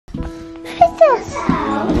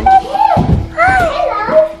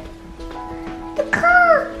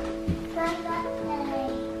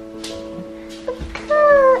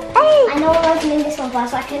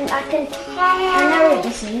I know what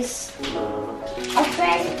this is. A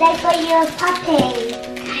friend, they got you a puppy.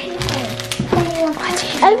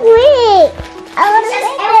 A wig. I want to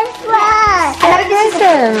make this one. That's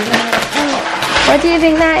awesome. What do you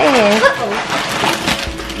think that is?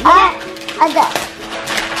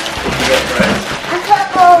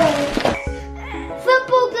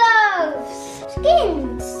 Football gloves.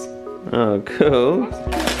 Skins. Oh, cool.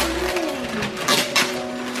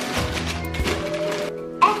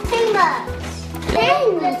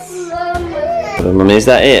 Well, Mummy, is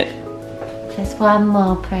that it? Just one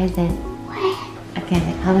more present. Okay,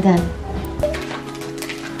 hold on.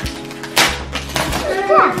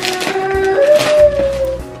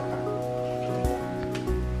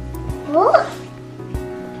 What?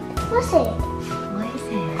 What's it? What is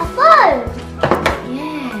it? A phone.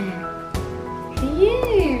 Yeah.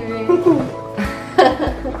 Cute.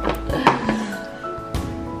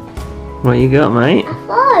 What you got, mate? A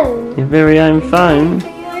phone. Your very own phone?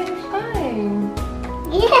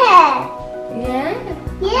 Yeah. Yeah?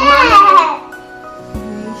 Yeah.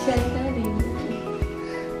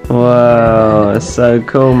 Wow, that's so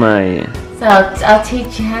cool, mate. So I'll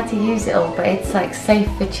teach you how to use it all, but it's like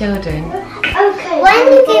safe for children. Okay.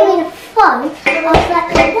 When you gave me the phone, I was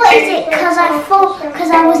like, what is it? Because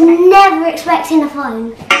I was never expecting a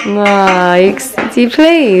phone. Oh, you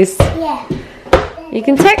please? Yeah. You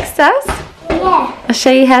can text us. Yeah. I'll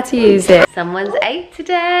show you how to use it. Someone's 8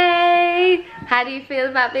 today. How do you feel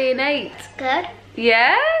about being 8? Good.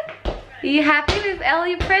 Yeah? Are you happy with all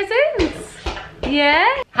your presents? Yeah?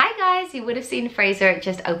 Hi guys, you would have seen Fraser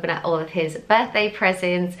just open up all of his birthday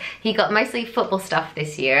presents. He got mostly football stuff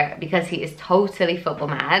this year because he is totally football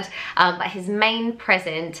mad. But his main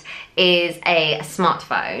present is a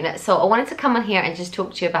smartphone. So I wanted to come on here and just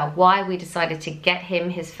talk to you about why we decided to get him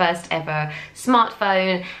his first ever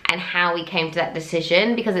smartphone and how we came to that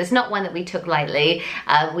decision, because it's not one that we took lightly.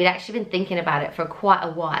 We'd actually been thinking about it for quite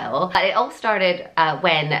a while. But it all started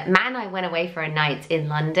when Matt and I went away for a night in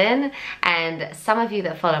London, and some of you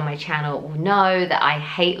that follow my channel will know that I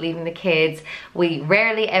hate leaving the kids. We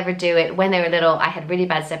rarely ever do it. When they were little, I had really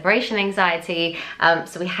bad separation anxiety,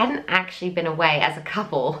 so we hadn't actually been away as a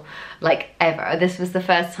couple like ever. This was the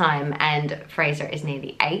first time, and Fraser is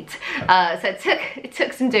nearly 8, so it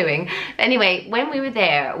took some doing. Anyway, when we were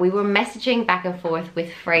there, we were messaging back and forth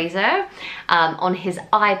with Fraser on his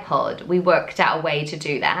iPod. We worked out a way to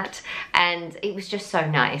do that, and it was just so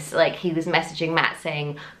nice. Like, he was messaging Matt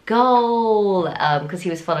saying goal, because he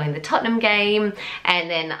was following the Tottenham game, and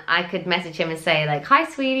then I could message him and say like, hi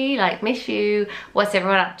sweetie, like, miss you, what's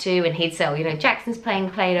everyone up to? And he'd say, oh, you know, Jackson's playing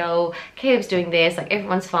Play-Doh, Caleb's doing this, like,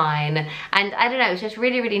 everyone's fine. And I don't know, it was just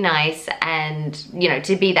really, really nice, and you know,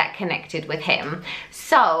 to be that connected with him.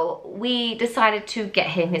 So we decided to get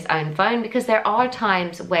him his own phone, because there are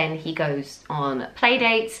times when he goes on play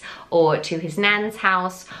dates or to his nan's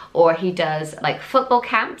house, or he does like football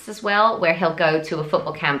camps as well, where he'll go to a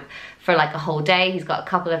football camp for like a whole day. He's got a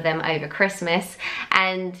couple of them over Christmas,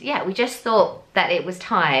 and yeah, we just thought that it was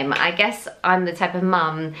time. I guess I'm the type of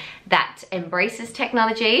mum that embraces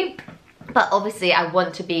technology, but obviously I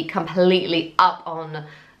want to be completely up on,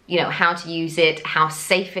 you know, how to use it, how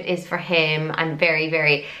safe it is for him. I'm very,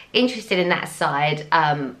 very interested in that side.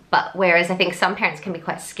 But whereas I think some parents can be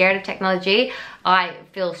quite scared of technology, I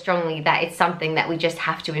feel strongly that it's something that we just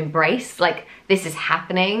have to embrace. Like, this is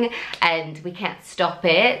happening and we can't stop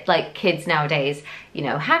it. Like, kids nowadays, you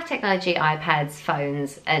know, have technology, iPads,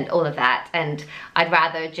 phones, and all of that. And I'd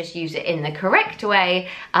rather just use it in the correct way,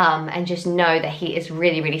 and just know that he is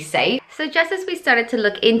really, really safe. So just as we started to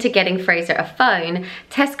look into getting Fraser a phone,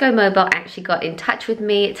 Tesco Mobile actually got in touch with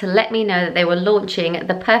me to let me know that they were launching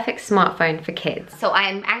the perfect smartphone for kids. So I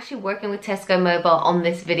am actually working with Tesco Mobile on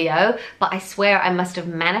this video, but I swear I must have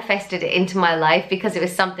manifested it into my life, because it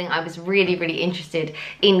was something I was really, really interested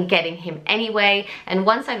in getting him anyway. And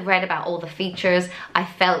once I'd read about all the features, I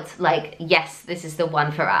felt like, yes, this is the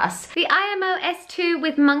one for us. The IMO S2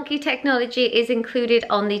 with monqi technology is included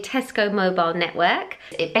on the Tesco Mobile network.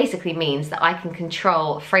 It basically means that I can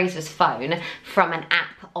control Fraser's phone from an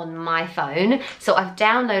app on my phone. So I've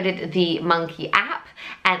downloaded the monqi app,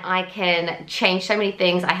 and I can change so many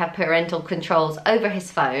things. I have parental controls over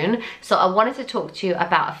his phone. So I wanted to talk to you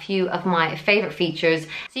about a few of my favorite features.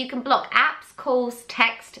 So you can block apps, calls,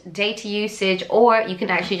 text, data usage, or you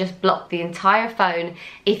can actually just block the entire phone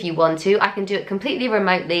if you want to. I can do it completely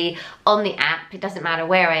remotely on the app. It doesn't matter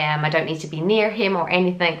where I am. I don't need to be near him or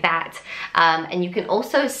anything like that. And you can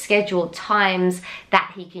also schedule times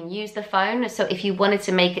that he can use the phone. So if you wanted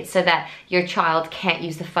to make it so that your child can't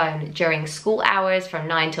use the phone during school hours from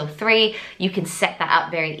 9 till 3, you can set that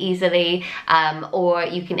up very easily. Or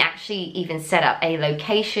you can actually even set up a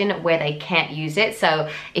location where they can't use it. So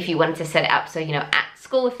if you wanted to set it up so, you know, at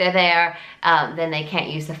school, if they're there, then they can't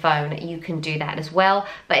use the phone, you can do that as well.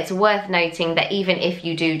 But it's worth noting that even if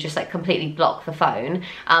you do just like completely block the phone,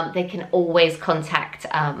 they can always contact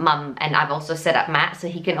mum, and I've also set up Matt, so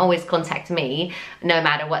he can always contact me no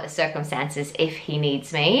matter what the circumstances if he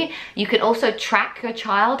needs me. You can also track your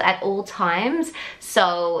child at all times,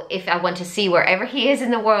 so if I want to see wherever he is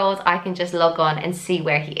in the world, I can just log on and see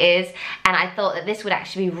where he is. And I thought that this would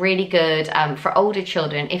actually be really good for older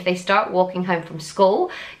children. If they start walking home from school,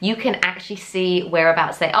 you can actually see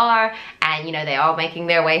whereabouts they are, and you know, they are making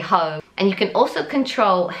their way home. And you can also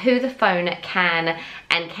control who the phone can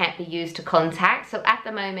and can't be used to contact. So at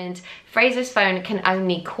the moment, Fraser's phone can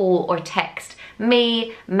only call or text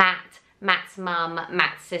me, Matt's mum,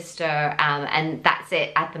 Matt's sister, and that's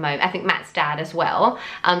it at the moment. I think Matt's dad as well.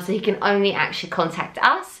 So he can only actually contact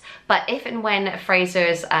us. But if and when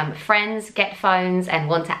Fraser's friends get phones and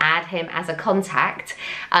want to add him as a contact,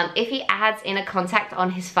 if he adds in a contact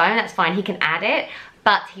on his phone, that's fine, he can add it,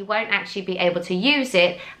 but he won't actually be able to use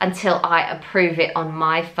it until I approve it on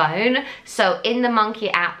my phone. So in the monqi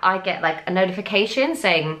app, I get like a notification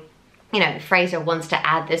saying, you know, Fraser wants to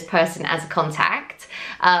add this person as a contact,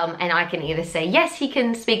 and I can either say yes, he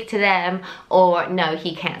can speak to them, or no,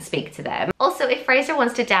 he can't speak to them. Also, if Fraser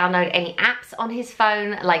wants to download any apps on his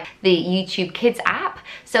phone, like the YouTube Kids app,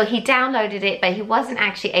 so he downloaded it, but he wasn't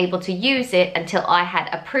actually able to use it until I had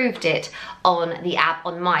approved it on the app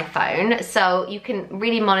on my phone. So you can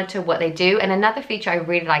really monitor what they do. And another feature I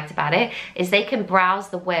really liked about it is they can browse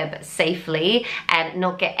the web safely and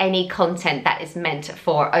not get any content that is meant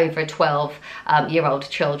for over 12-year-old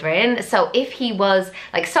children. So if he was,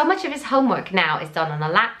 like, so much of his homework now is done on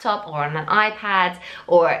a laptop or on an iPad,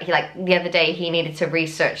 or he, like the other day he needed to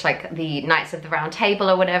research like the Knights of the Round Table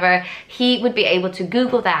or whatever, he would be able to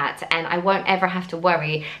Google that, and I won't ever have to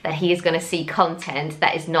worry that he is going to see content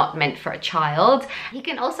that is not meant for a child. He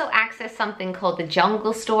can also access something called the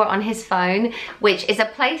Jungle Store on his phone, which is a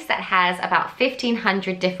place that has about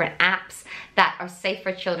 1,500 different apps that are safe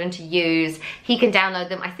for children to use. He can download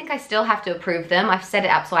them. I think I still have to approve them. I've set it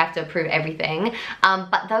up so I have to approve everything.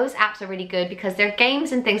 But those apps are really good because they're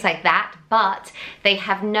games and things like that, but they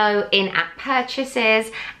have no in-app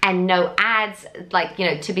purchases and no ads, like, you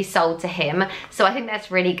know, to be sold to him. So I think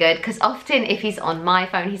that's really good, because often if he's on my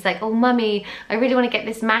phone, he's like, oh mummy, I really want to get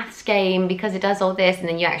this maths game because it does all this, and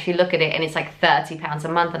then you actually look at it and it's like £30 a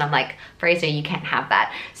month, and I'm like, Fraser, you can't have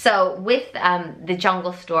that. So with the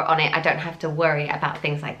Jungle Store on it, I don't have to worry about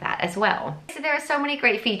things like that as well. So there are so many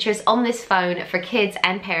great features on this phone for kids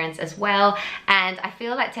and parents as well, and I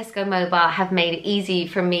feel like Tesco Mobile have made it easy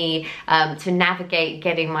for me to navigate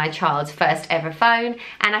getting my child's first ever phone,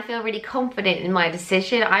 and I feel really confident in my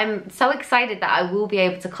decision. I'm so excited that I will be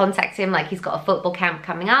able to contact him, like he's got a football camp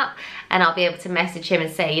coming up, and I'll be able to message him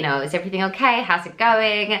and say, you know, is everything okay? How's it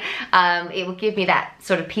going? It will give me that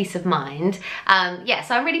sort of peace of mind. Yeah,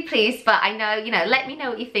 so I'm really pleased, but I know, you know, let me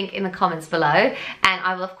know what you think in the comments below, and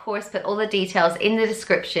I will of course put all the details in the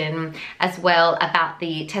description as well about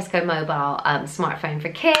the Tesco Mobile smartphone for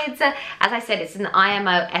kids. As I said, it's an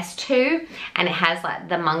IMO S2 and it has like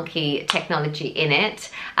the monqi technology in it.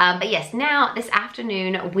 But yes, now this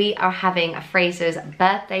afternoon we are having a Fraser's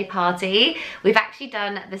birthday party. We've actually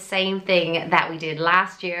done the same thing that we did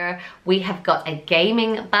last year. We have got a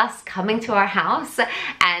gaming bus coming to our house,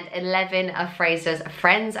 and 11 of Fraser's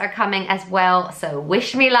friends are coming as well, so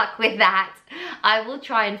wish me luck with that. I will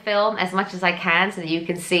try and film as much as I can so that you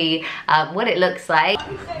can see what it looks like.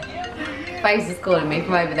 Fraser's calling me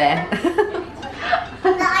from over there.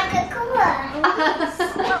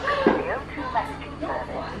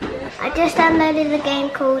 I just downloaded a game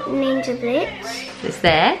called Ninja Blitz. It's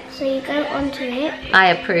there. So you go onto it. I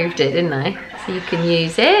approved it, didn't I? So you can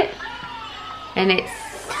use it. And it's...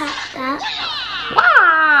 Tap that.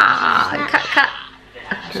 Wow! Cut, cut.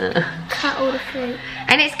 Cut all the fruit.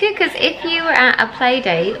 And it's good because if you were at a play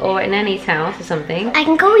date or in Nanny's house or something, I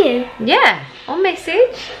can call you. Yeah, on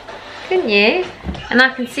message, couldn't you? And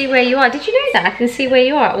I can see where you are. Did you know that? I can see where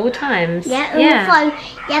you are at all times. Yeah, on your phone,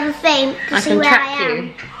 you have a thing to see where I am.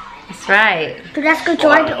 You. That's right. But that's good, so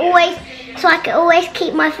I can always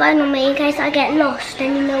keep my phone on me in case I get lost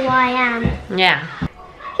and you know where I am. Yeah.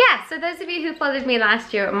 Yeah, So those of you who followed me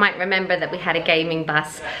last year might remember that we had a gaming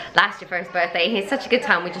bus last year for his birthday. He had such a good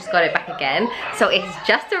time, we just got it back again. So it's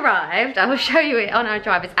just arrived. I will show you it on our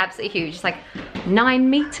drive. It's absolutely huge. It's like 9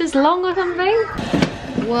 meters long or something.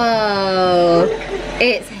 Whoa,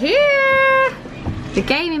 it's here. The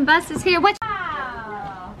gaming bus is here. Watch.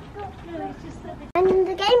 And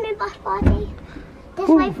the gaming bus party. Just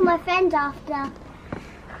wait for my friends after.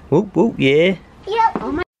 Whoop whoop, yeah. Yep.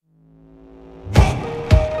 Oh my.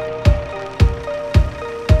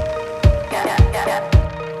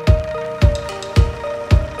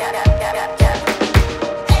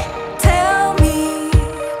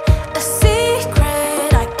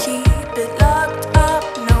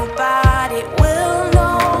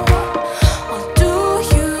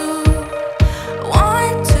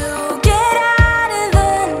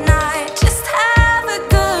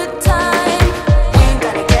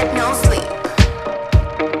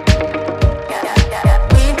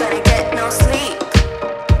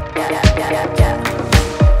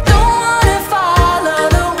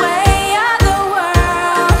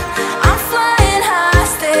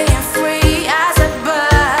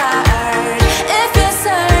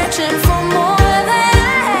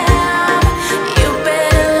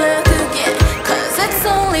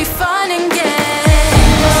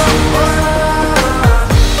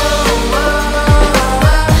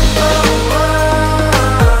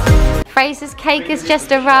 Fraser's cake has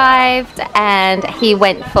just arrived and he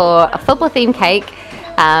went for a football themed cake.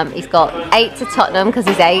 He's got 8 to Tottenham because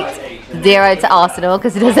he's 8, 0 to Arsenal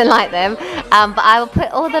because he doesn't like them. But I will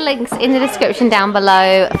put all the links in the description down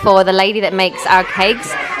below for the lady that makes our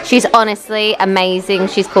cakes. She's honestly amazing.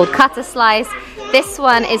 She's called Cutter Slice. This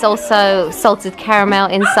one is also salted caramel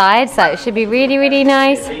inside, so it should be really, really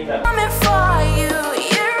nice.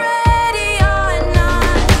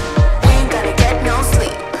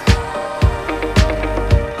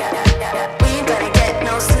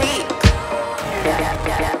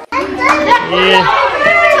 Yeah.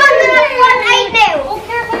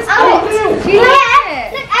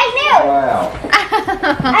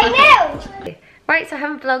 Right, so I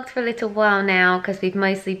haven't vlogged for a little while now because we've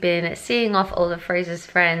mostly been seeing off all of Fraser's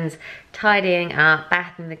friends, tidying up,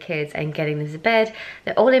 bathing the kids and getting them to bed.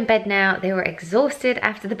 They're all in bed now. They were exhausted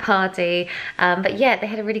after the party, but yeah, they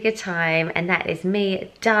had a really good time, and that is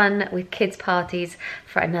me done with kids parties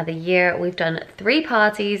for another year. We've done 3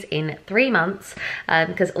 parties in 3 months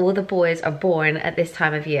because all the boys are born at this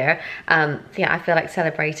time of year. Yeah, I feel like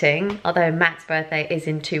celebrating, although Matt's birthday is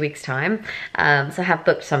in 2 weeks time, so I have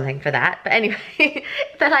booked something for that. But anyway,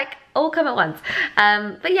 they're like all come at once.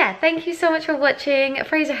 But yeah, thank you so much for watching.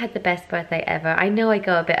 Fraser had the best birthday ever. I know I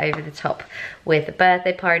go a bit over the top with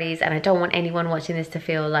birthday parties, and I don't want anyone watching this to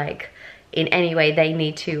feel like in any way they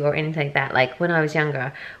need to or anything like that. Like when I was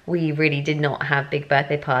younger, we really did not have big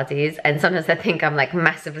birthday parties, and sometimes I think I'm like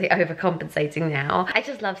massively overcompensating now. I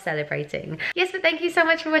just love celebrating. Yes, but thank you so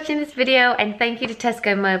much for watching this video, and thank you to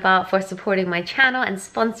Tesco Mobile for supporting my channel and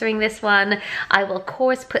sponsoring this one. I will of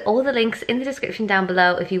course put all the links in the description down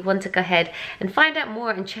below if you want to go ahead and find out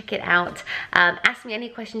more and check it out. Ask me any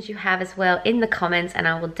questions you have as well in the comments and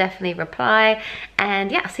I will definitely reply.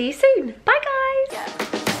 And yeah, I'll see you soon. Bye guys.